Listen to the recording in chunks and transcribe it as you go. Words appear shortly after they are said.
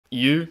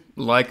You,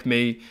 like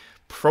me,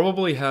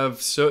 probably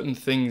have certain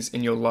things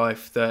in your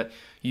life that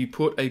you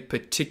put a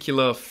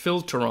particular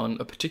filter on,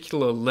 a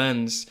particular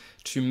lens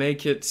to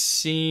make it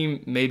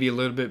seem maybe a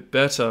little bit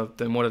better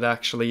than what it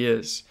actually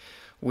is.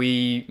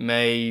 We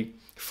may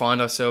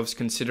find ourselves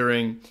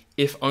considering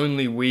if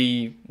only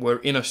we were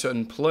in a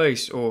certain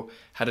place or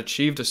had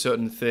achieved a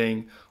certain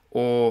thing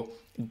or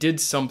did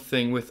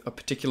something with a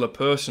particular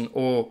person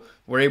or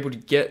were able to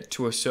get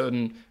to a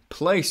certain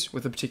place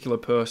with a particular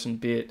person,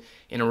 be it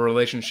in a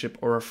relationship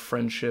or a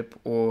friendship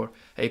or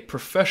a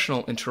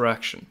professional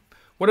interaction,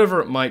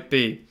 whatever it might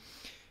be.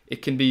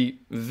 It can be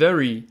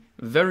very,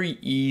 very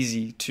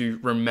easy to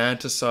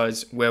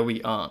romanticize where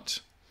we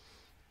aren't.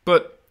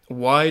 But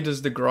why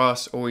does the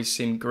grass always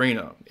seem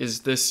greener?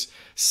 Is this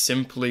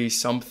simply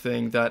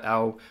something that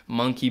our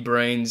monkey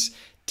brains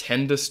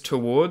tend us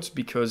towards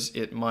because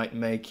it might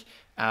make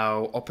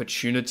our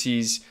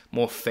opportunities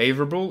more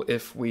favorable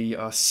if we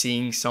are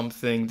seeing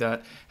something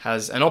that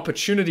has an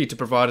opportunity to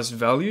provide us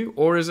value?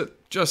 Or is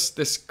it just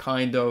this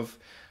kind of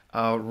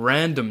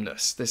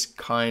randomness, this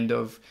kind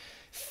of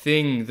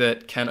thing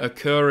that can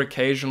occur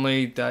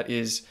occasionally that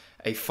is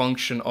a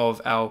function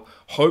of our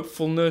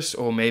hopefulness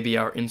or maybe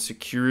our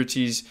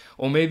insecurities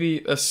or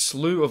maybe a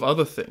slew of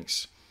other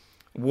things?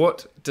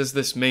 What does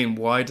this mean?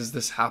 Why does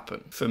this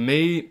happen? For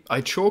me,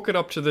 I chalk it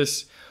up to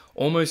this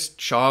almost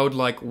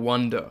childlike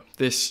wonder,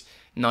 this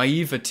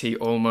naivety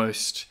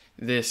almost,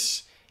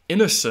 this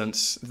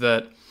innocence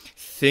that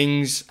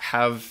things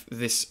have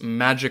this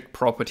magic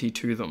property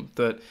to them,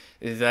 that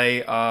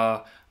they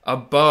are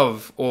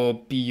above or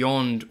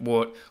beyond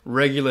what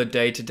regular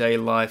day-to-day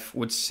life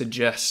would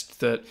suggest,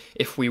 that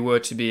if we were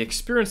to be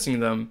experiencing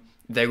them,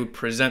 they would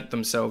present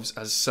themselves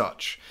as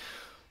such.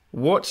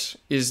 What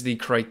is the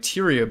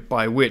criteria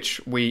by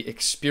which we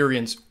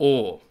experience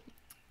awe?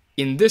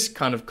 In this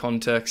kind of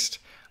context,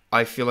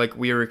 I feel like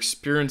we are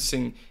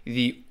experiencing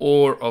the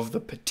awe of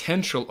the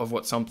potential of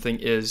what something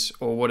is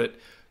or what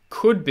it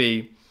could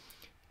be,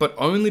 but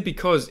only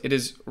because it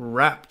is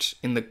wrapped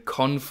in the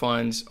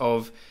confines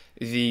of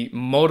the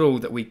model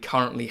that we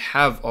currently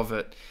have of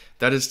it.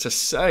 That is to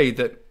say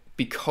that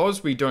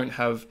because we don't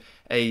have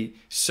a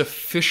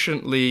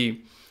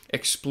sufficiently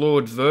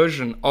explored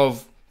version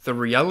of the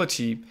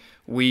reality,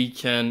 we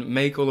can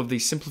make all of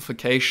these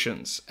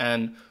simplifications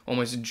and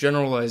almost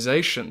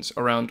generalizations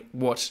around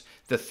what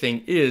the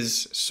thing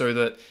is so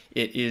that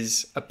it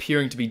is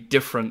appearing to be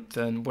different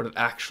than what it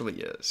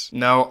actually is.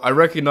 Now, I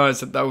recognize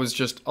that that was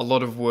just a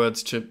lot of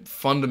words to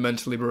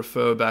fundamentally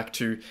refer back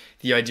to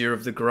the idea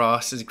of the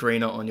grass is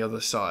greener on the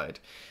other side.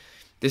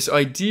 This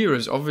idea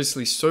is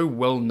obviously so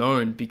well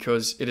known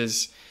because it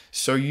is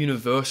so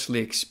universally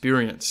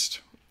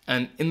experienced.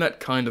 And in that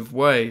kind of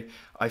way,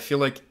 I feel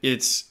like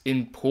it's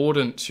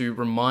important to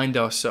remind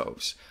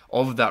ourselves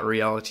of that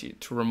reality,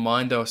 to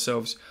remind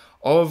ourselves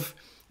of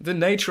the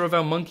nature of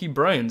our monkey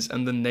brains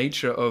and the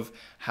nature of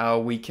how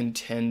we can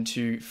tend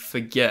to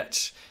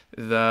forget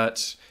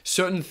that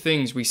certain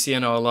things we see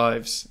in our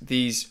lives,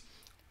 these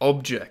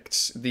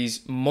objects,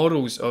 these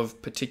models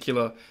of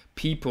particular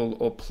people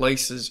or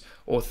places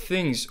or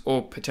things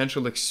or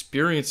potential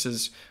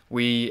experiences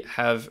we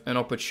have an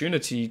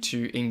opportunity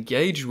to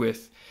engage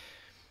with,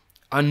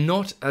 are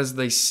not as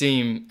they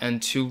seem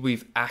until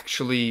we've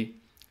actually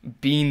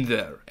been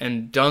there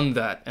and done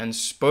that and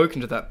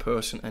spoken to that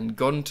person and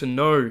gotten to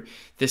know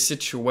this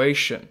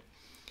situation.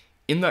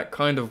 In that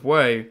kind of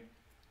way,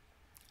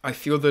 I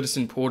feel that it's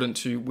important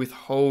to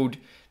withhold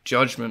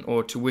judgment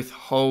or to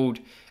withhold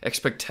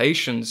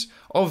expectations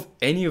of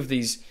any of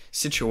these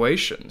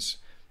situations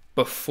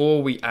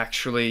before we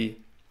actually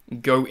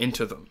go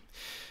into them.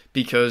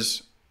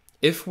 Because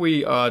if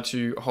we are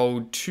to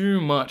hold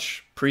too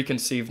much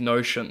preconceived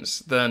notions,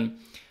 then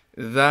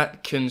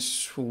that can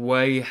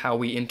sway how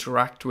we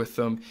interact with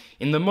them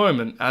in the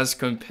moment as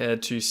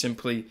compared to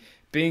simply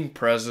being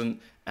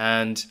present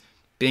and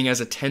being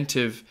as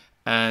attentive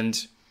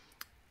and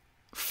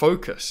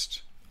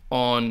focused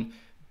on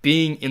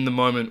being in the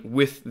moment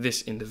with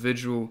this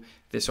individual,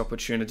 this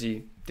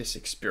opportunity, this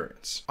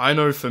experience. I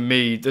know for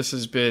me, this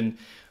has been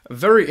a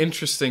very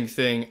interesting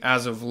thing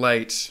as of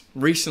late,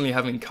 recently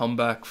having come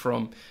back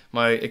from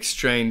my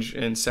exchange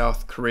in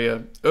South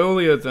Korea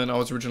earlier than I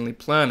was originally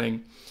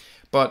planning.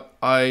 But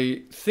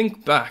I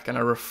think back and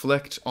I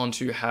reflect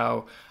onto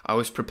how I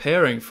was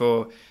preparing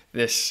for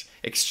this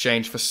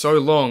exchange for so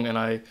long, and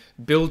I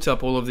built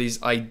up all of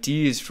these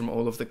ideas from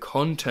all of the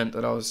content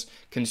that I was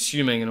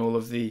consuming and all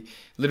of the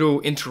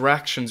little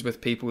interactions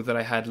with people that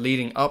I had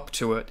leading up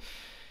to it.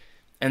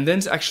 And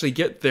then to actually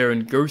get there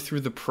and go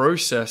through the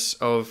process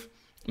of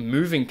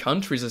moving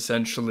countries,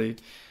 essentially,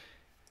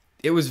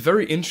 it was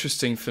very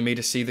interesting for me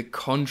to see the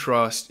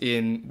contrast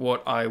in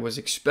what I was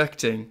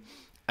expecting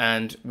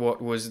and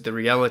what was the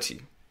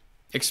reality,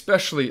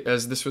 especially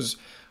as this was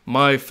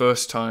my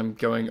first time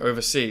going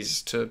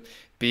overseas to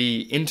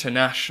be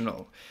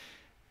international.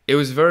 It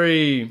was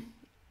very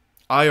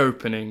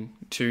eye-opening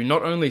to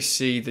not only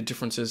see the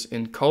differences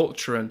in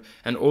culture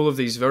and all of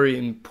these very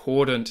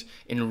important,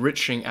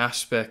 enriching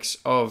aspects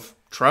of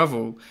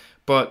travel,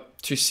 but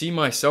to see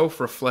myself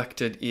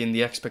reflected in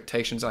the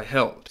expectations I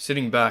held.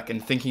 Sitting back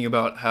and thinking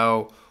about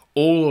how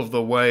all of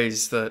the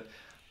ways that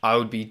I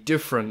would be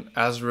different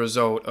as a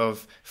result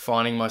of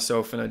finding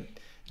myself in a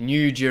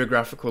new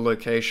geographical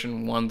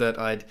location, one that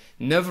I'd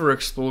never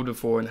explored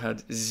before and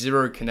had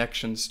zero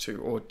connections to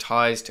or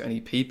ties to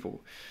any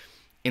people.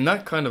 In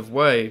that kind of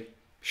way,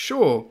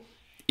 sure,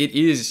 it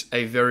is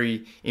a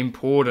very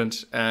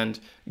important and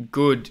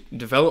good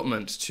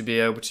development to be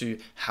able to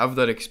have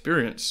that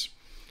experience.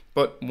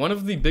 But one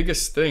of the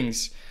biggest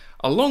things,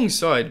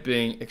 alongside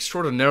being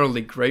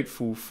extraordinarily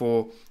grateful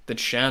for the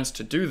chance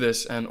to do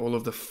this and all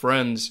of the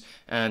friends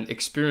and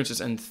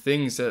experiences and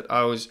things that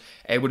I was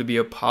able to be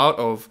a part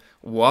of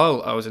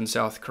while I was in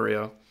South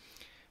Korea,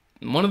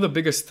 one of the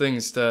biggest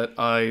things that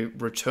I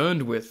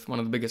returned with, one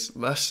of the biggest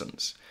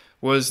lessons,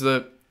 was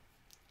that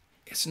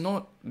it's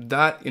not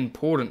that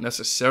important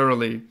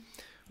necessarily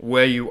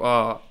where you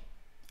are.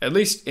 At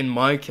least in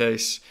my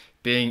case,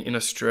 being in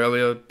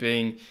Australia,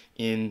 being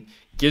in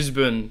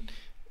Gisborne,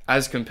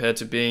 as compared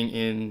to being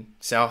in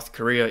South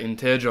Korea, in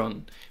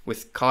Daejeon,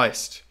 with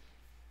KAIST.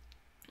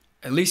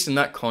 At least in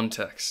that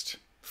context,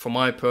 for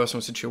my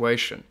personal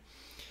situation,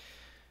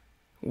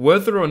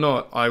 whether or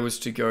not I was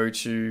to go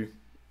to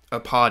a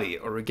party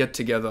or a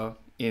get-together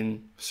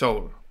in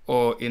Seoul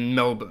or in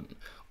Melbourne,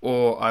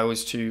 or I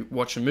was to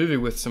watch a movie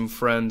with some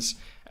friends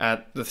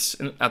at the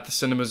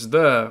cinemas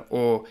there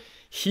or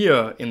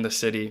here in the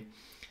city,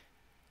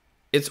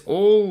 it's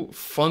all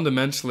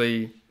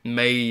fundamentally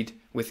made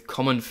with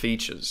common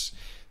features.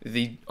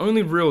 The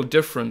only real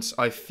difference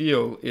I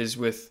feel is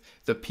with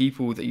the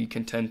people that you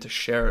can tend to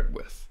share it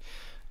with.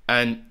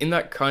 And in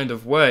that kind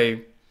of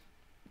way,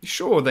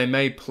 sure, they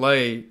may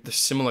play the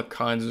similar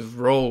kinds of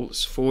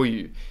roles for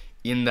you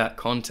in that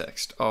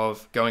context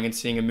of going and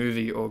seeing a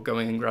movie or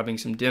going and grabbing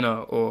some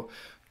dinner or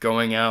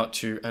going out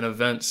to an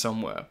event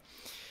somewhere.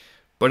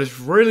 But it's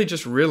really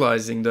just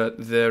realizing that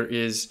there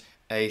is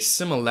a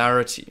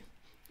similarity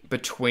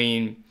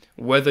between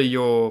whether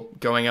you're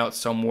going out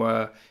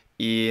somewhere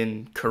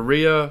in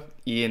Korea,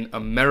 in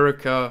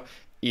America,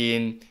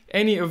 in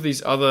any of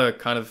these other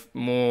kind of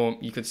more,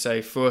 you could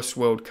say, first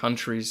world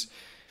countries,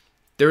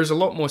 there is a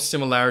lot more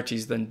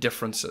similarities than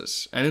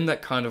differences. And in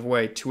that kind of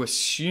way, to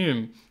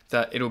assume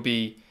that it'll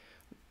be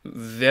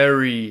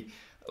very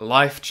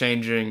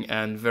life-changing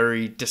and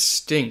very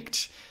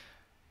distinct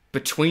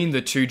between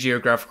the two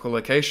geographical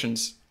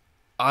locations,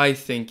 I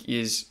think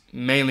is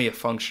mainly a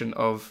function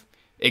of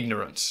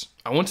ignorance.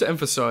 I want to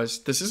emphasize,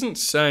 this isn't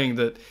saying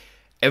that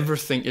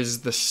everything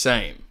is the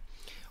same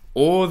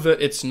or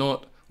that it's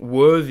not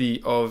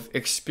worthy of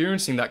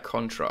experiencing that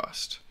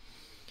contrast.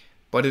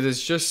 But it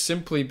has just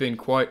simply been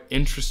quite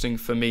interesting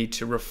for me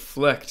to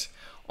reflect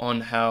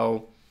on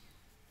how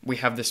we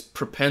have this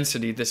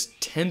propensity, this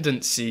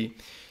tendency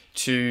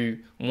to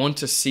want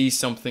to see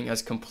something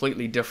as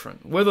completely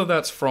different, whether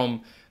that's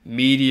from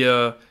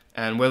media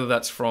and whether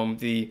that's from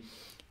the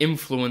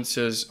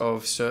influences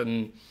of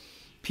certain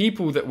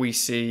people that we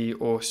see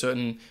or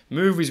certain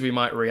movies we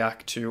might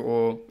react to,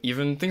 or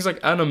even things like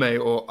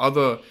anime or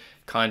other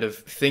kind of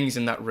things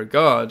in that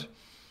regard.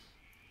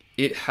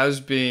 It has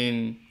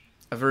been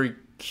a very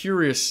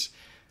curious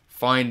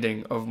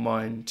finding of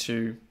mine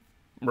to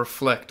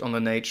reflect on the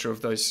nature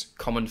of those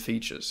common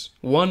features.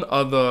 One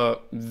other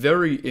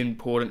very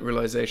important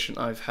realization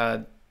I've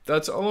had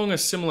that's along a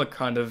similar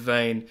kind of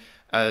vein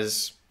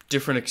as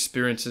different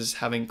experiences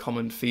having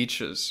common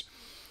features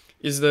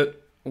is that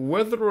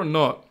whether or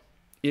not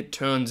it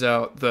turns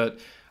out that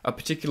a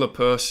particular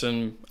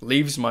person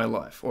leaves my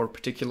life or a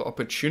particular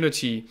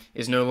opportunity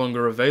is no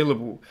longer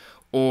available,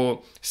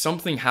 or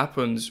something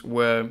happens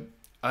where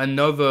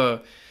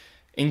another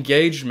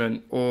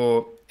engagement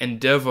or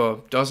endeavor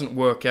doesn't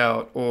work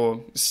out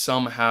or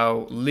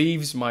somehow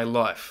leaves my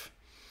life,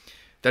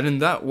 that in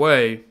that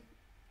way,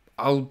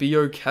 I'll be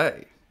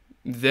okay.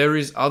 There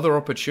is other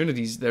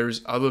opportunities, there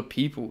is other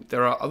people,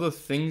 there are other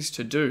things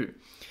to do.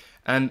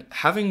 And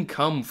having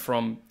come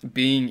from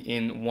being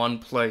in one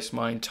place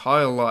my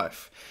entire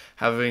life,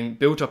 having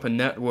built up a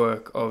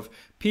network of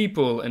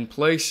people and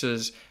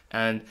places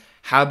and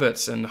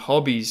habits and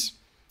hobbies,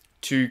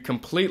 to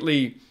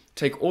completely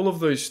take all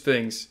of those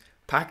things,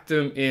 pack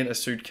them in a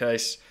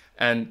suitcase,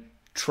 and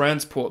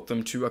transport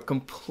them to a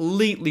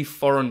completely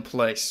foreign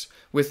place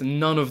with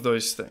none of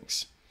those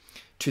things.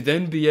 To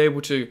then be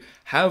able to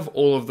have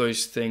all of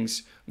those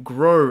things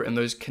grow and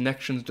those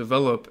connections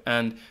develop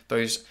and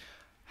those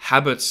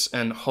habits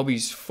and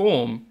hobbies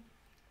form,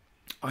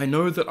 I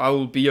know that I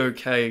will be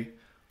okay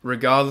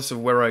regardless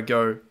of where I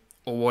go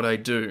or what I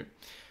do.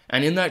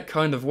 And in that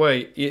kind of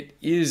way, it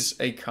is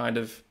a kind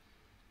of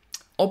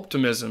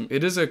optimism.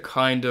 It is a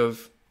kind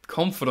of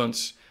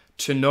confidence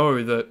to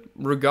know that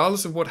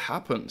regardless of what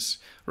happens,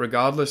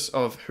 regardless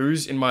of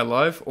who's in my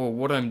life or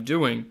what I'm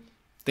doing,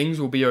 things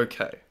will be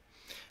okay.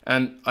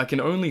 And I can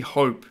only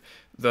hope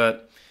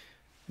that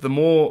the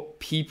more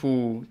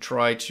people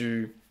try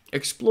to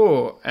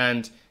explore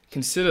and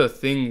consider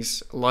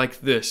things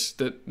like this,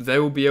 that they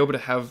will be able to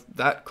have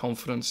that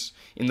confidence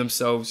in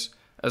themselves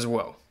as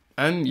well.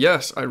 And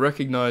yes, I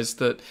recognize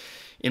that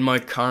in my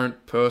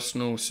current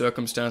personal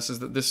circumstances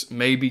that this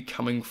may be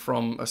coming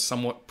from a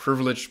somewhat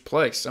privileged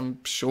place.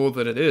 I'm sure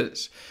that it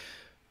is.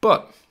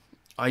 But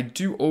I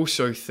do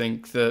also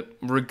think that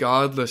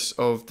regardless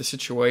of the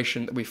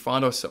situation that we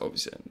find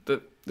ourselves in,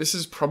 that this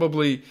is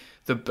probably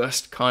the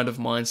best kind of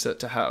mindset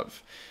to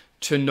have.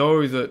 To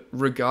know that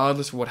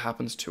regardless of what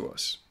happens to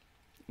us,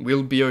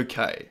 we'll be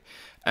okay.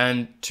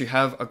 And to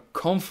have a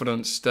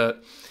confidence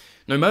that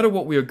no matter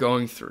what we are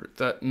going through,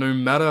 that no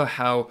matter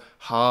how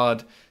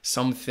hard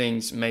some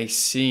things may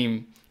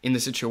seem in the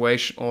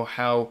situation or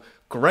how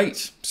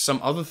great some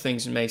other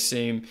things may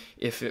seem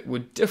if it were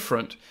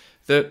different,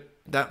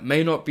 that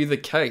may not be the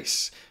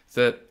case.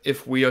 That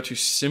if we are to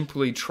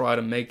simply try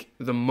to make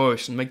the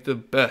most and make the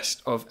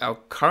best of our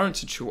current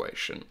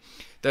situation,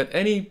 that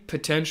any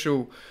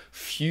potential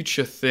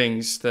future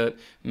things that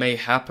may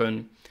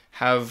happen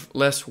have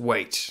less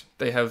weight.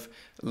 They have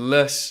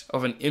less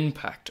of an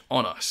impact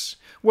on us,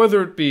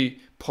 whether it be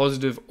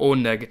positive or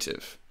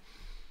negative.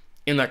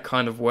 In that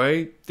kind of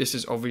way, this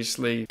is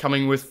obviously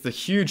coming with the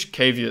huge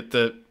caveat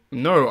that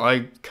no,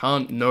 I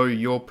can't know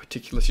your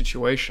particular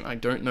situation. I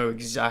don't know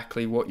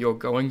exactly what you're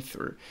going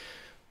through.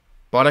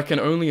 But I can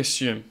only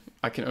assume,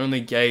 I can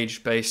only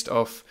gauge based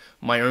off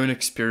my own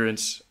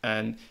experience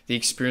and the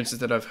experiences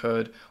that I've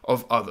heard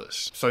of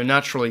others. So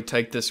naturally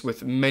take this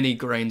with many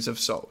grains of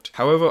salt.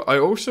 However, I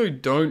also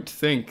don't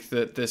think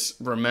that this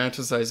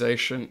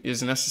romanticization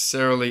is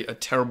necessarily a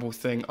terrible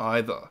thing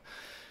either.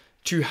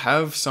 To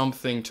have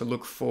something to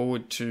look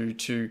forward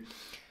to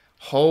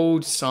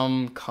hold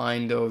some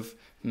kind of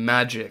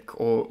magic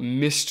or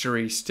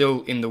mystery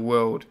still in the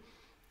world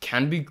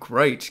can be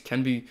great,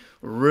 can be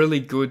really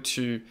good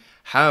to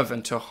have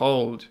and to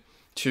hold,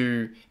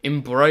 to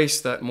embrace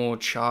that more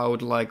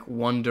childlike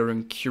wonder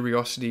and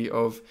curiosity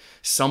of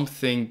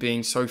something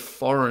being so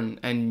foreign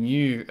and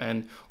new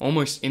and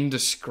almost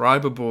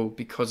indescribable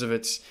because of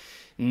its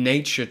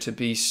nature to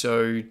be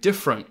so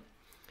different.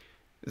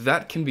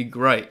 That can be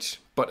great,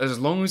 but as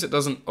long as it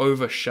doesn't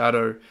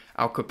overshadow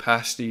our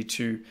capacity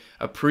to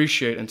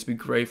appreciate and to be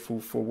grateful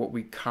for what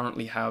we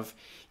currently have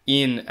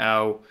in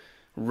our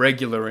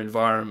regular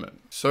environment.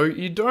 So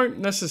you don't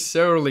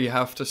necessarily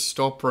have to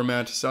stop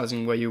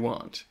romanticizing where you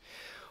want.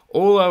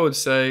 All I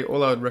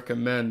would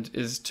recommend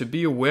is to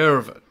be aware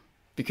of it,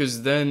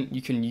 because then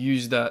you can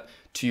use that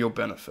to your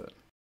benefit.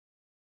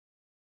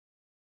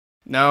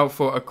 Now,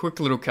 for a quick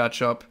little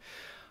catch up,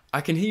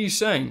 I can hear you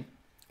saying,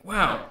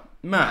 wow,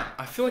 Matt,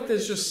 I feel like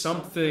there's just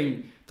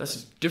something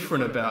that's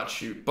different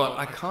about you, but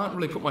I can't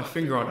really put my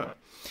finger on it.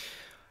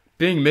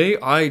 Being me,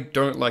 I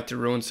don't like to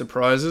ruin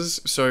surprises,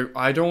 so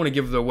I don't want to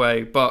give it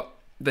away, but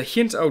the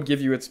hint I would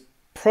give you, it's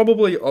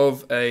probably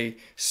of a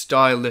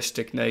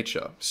stylistic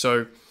nature.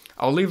 So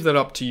I'll leave that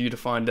up to you to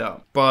find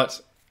out.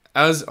 But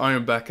as I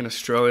am back in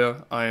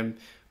Australia, I am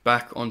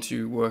back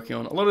onto working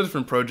on a lot of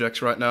different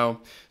projects right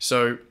now.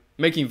 So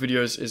making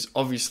videos is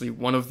obviously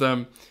one of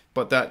them,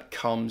 but that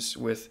comes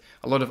with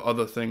a lot of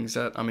other things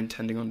that I'm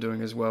intending on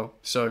doing as well.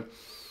 So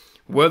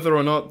whether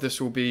or not this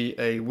will be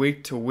a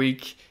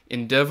week-to-week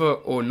endeavor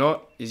or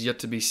not is yet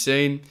to be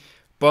seen,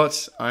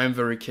 but I am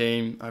very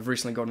keen. I've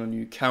recently gotten a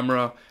new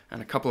camera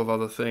and a couple of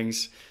other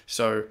things,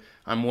 so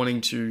I'm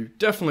wanting to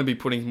definitely be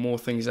putting more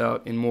things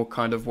out in more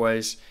kind of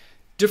ways,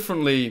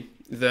 differently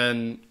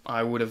than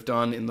I would have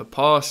done in the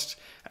past,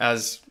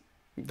 as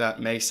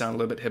that may sound a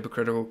little bit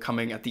hypocritical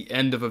coming at the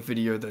end of a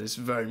video that is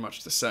very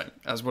much the same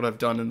as what I've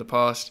done in the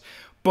past,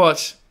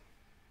 but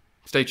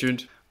stay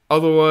tuned.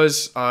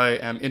 Otherwise, I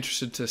am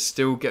interested to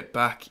still get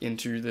back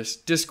into this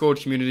Discord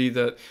community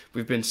that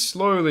we've been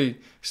slowly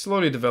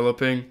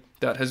developing,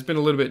 that has been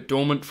a little bit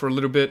dormant for a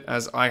little bit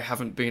as I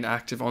haven't been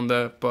active on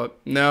there, but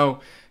now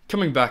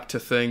coming back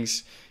to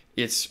things,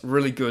 it's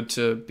really good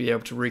to be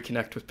able to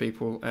reconnect with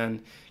people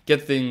and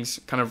get things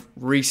kind of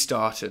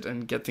restarted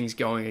and get things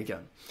going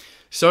again.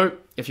 So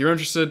if you're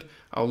interested,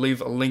 I'll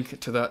leave a link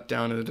to that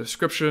down in the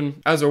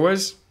description. As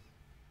always,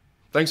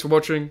 thanks for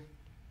watching,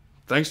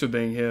 thanks for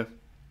being here,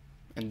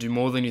 and do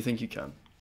more than you think you can.